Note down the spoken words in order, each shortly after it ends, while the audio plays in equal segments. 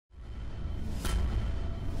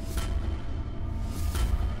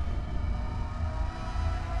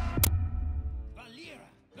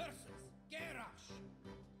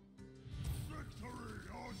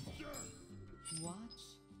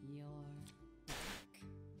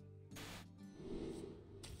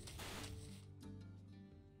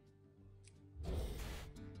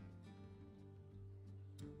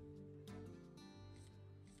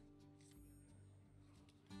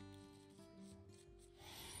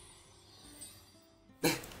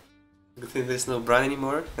Good thing there's no Bran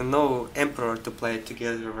anymore, and no Emperor to play it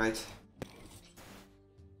together, right?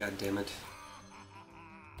 God damn it.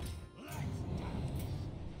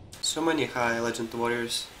 So many high legend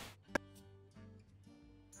warriors.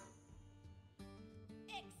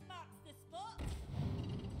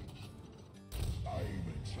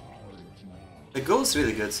 The goal's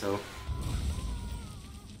really good, so.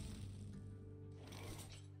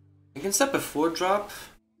 I can sub a 4-drop.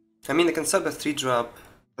 I mean, I can sub a 3-drop,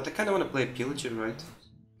 but I kinda wanna play Pillager, right?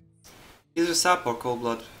 Either sub or Cold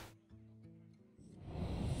Blood.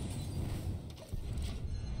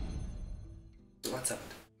 What's up?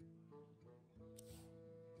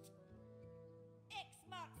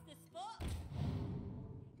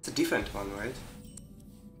 It's a different one, right?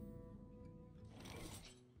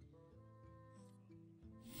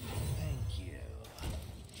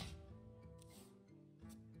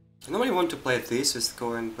 I normally want to play this with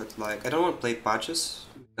coin, but like I don't want to play patches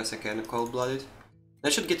because I can cold blooded. I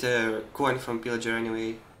should get a coin from Pillager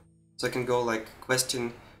anyway, so I can go like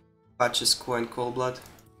question patches, coin, cold blood,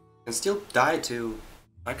 and still die to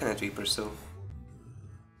Arcanite Reaper. So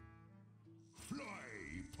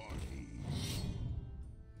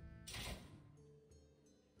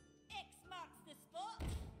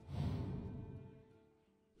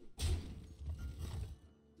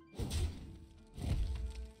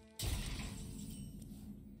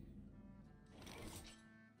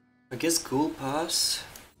I guess Ghoul pass,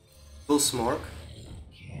 Ghoul Smork.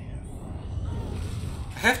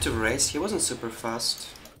 I have to race. He wasn't super fast.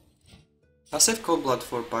 I'll save cold blood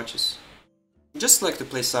for patches. Just like to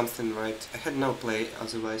play something right. I had no play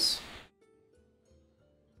otherwise.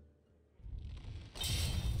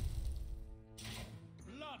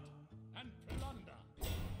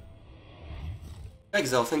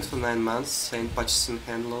 Exile, thanks for 9 months, saying patches in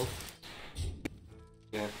hand low.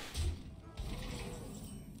 Yeah.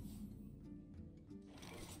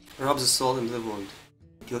 Rob the soul and the wound.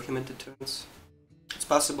 Kill him in 2 turns. It's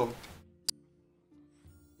possible.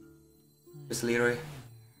 It's Leroy.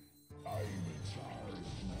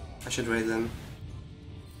 I should raid them.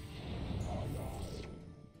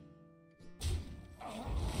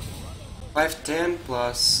 Five 10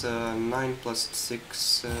 plus 9 plus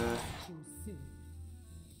 6.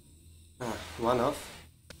 One off.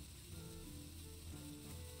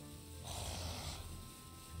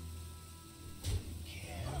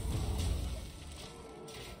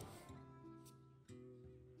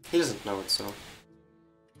 He doesn't know it, so.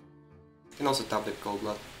 You can also tap the cold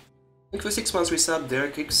blood. Thank you for 6 months resub,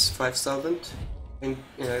 Derek X 5000. And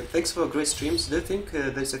thanks for great streams. Do you think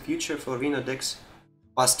there's a future for Reno decks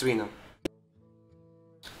past Reno?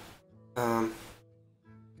 I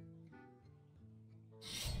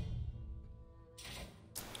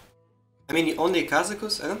mean, only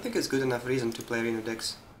Kazakus? I don't think it's good enough reason to play Reno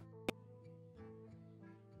decks.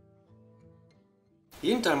 He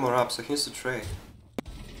didn't armor up, so he needs to trade.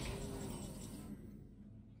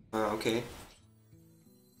 Okay.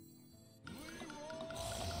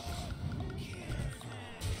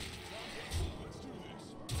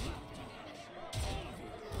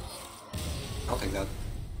 I'll take that.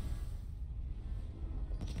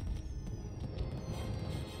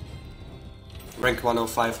 Rank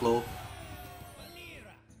 105 low.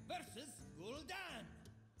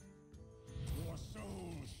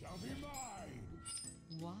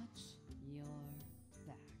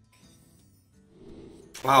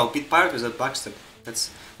 Wow, beat Pirate without backstab.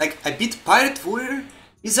 That's like I beat Pirate Warrior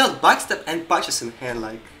without backstab and patches in hand.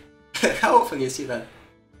 Like, how often you see that?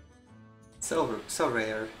 So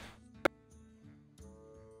rare.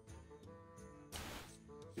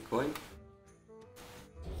 Coin.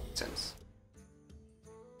 Sense.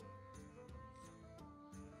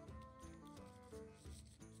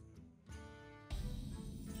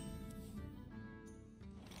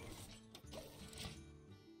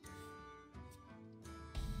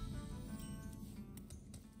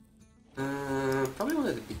 Probably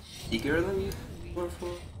wanted to be bigger than you. More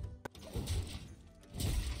for.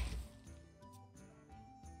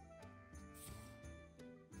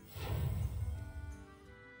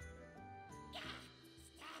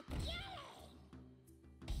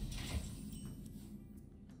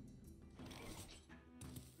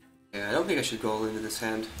 Yeah, I don't think I should go all into this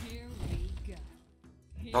hand.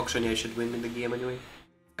 Auctioneer should win in the game anyway.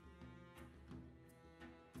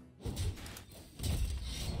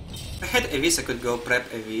 If I had Avis, I could go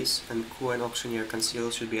prep Avis, and coin Auctioneer Conceal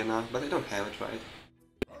should be enough, but I don't have it right.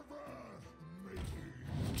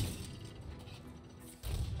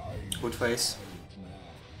 Good face.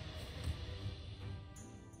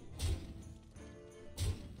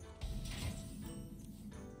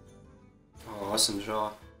 Oh, awesome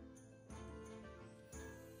draw.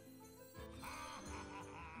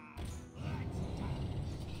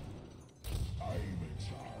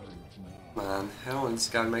 on, I don't want to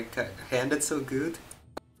discard my hand, that's so good.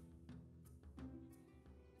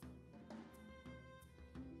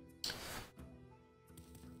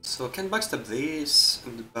 So I can backstab this,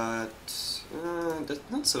 but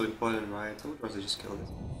that's not so important, right? I would rather just kill it.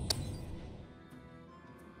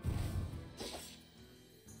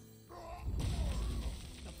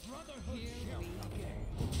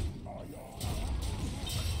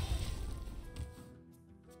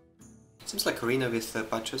 Seems like Arena with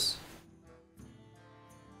patches.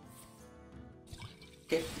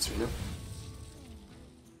 Okay, it's Arena.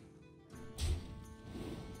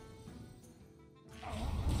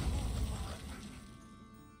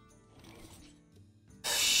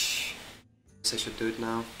 I should do it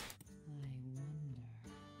now.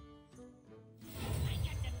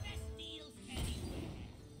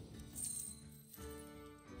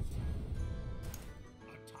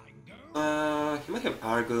 He might have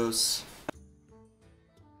Argos.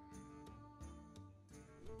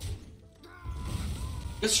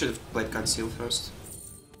 Just should have played Conceal first.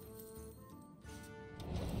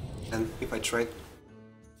 And if I trade.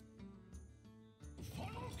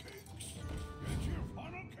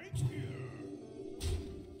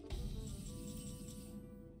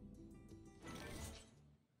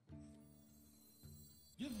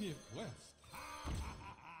 Give me a quest.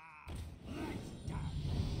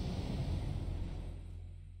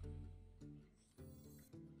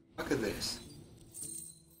 Look at this.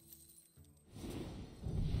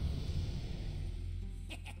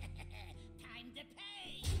 Time to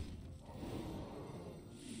pay.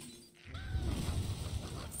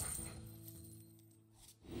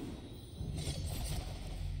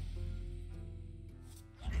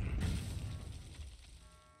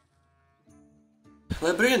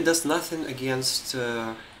 Librarian does nothing against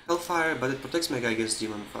Hellfire, but it protects my guy against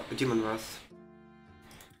Demon Wrath.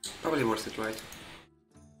 Probably worth it, right?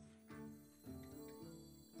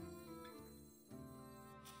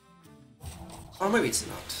 Or maybe it's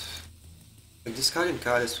not. Like, discarding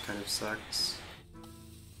cards kind of sucks.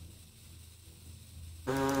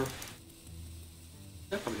 Yeah,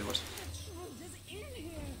 probably worth it.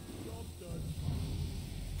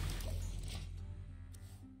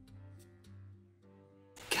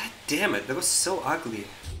 God damn it, that was so ugly.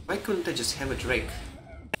 Why couldn't I just have a Drake?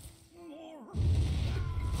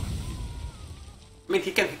 I mean,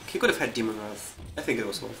 he could have had Demon Wrath. I think it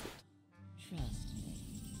was worth it.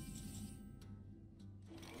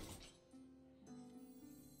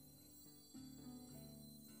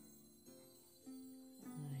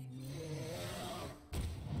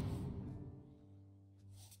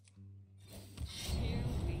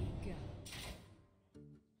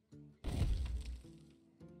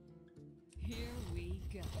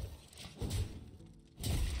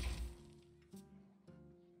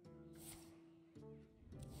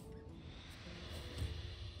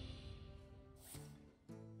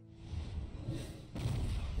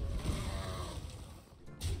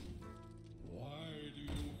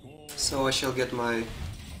 So I shall get my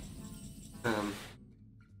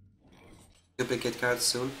duplicate card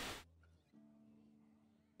soon.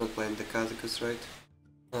 Not playing the Kazakus, right?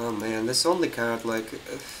 Oh man, this only card, like,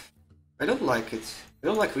 I don't like it. I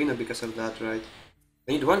don't like Reno because of that, right?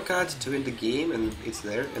 I need one card to win the game, and it's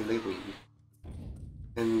there, and they win.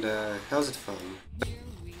 And how's it fun?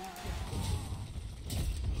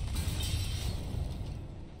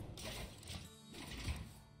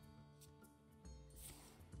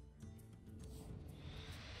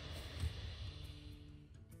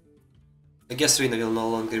 I guess Rina will no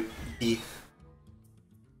longer be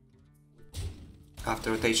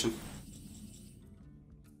after rotation.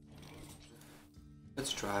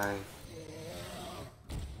 Let's try.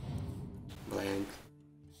 Blank.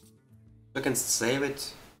 I can save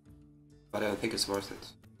it, but I don't think it's worth it.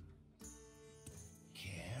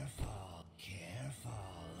 Careful, careful.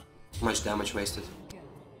 Too much damage wasted.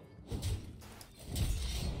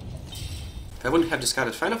 If I wouldn't have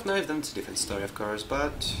discarded Fine of Knife, then it's a different story, of course,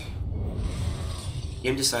 but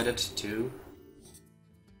game decided to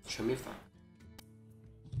show me fuck.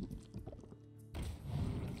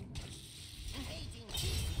 Engaging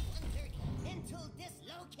DC-130 into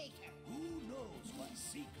dislocator. Who knows what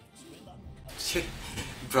secrets will uncover?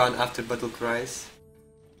 Braun after battle cries.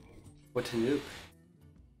 What a noob.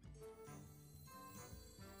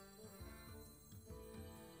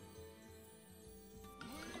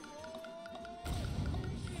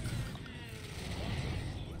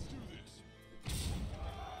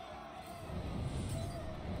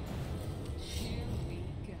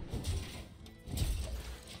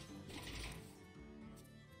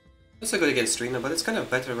 Also good against Rina, but it's kind of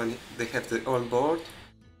better when they have the on board.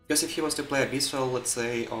 Because if he wants to play Abyssal, let's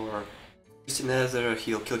say, or Just another,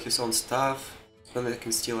 he'll kill his own stuff. Then I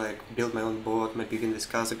can still like build my own board, maybe win this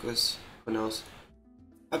Kazakus, who knows.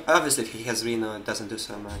 Obviously if he has Reno it doesn't do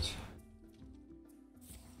so much.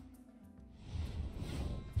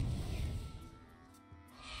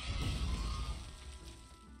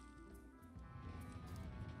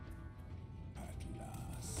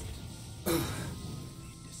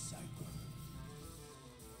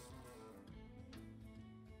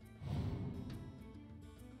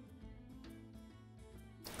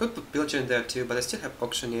 Could put Pillager in there too, but I still have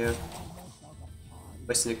Auctioneer.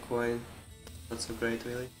 Wasting a coin. Not so great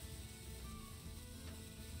really.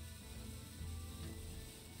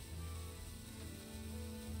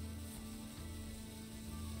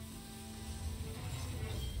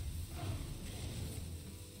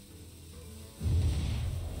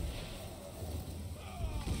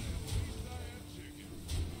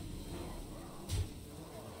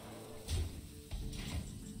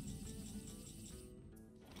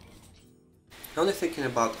 I'm only thinking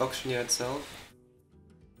about Auctioneer itself.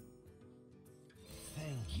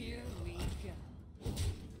 Here we go.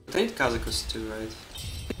 But I need Kazakus too, right?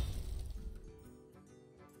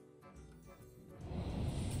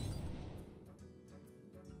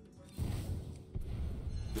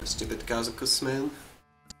 You stupid Kazakus, man.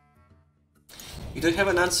 You don't have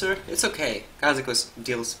an answer? It's okay. Kazakus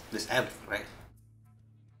deals with everything, right?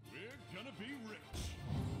 We're gonna be rich.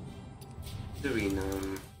 The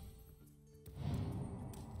Reno.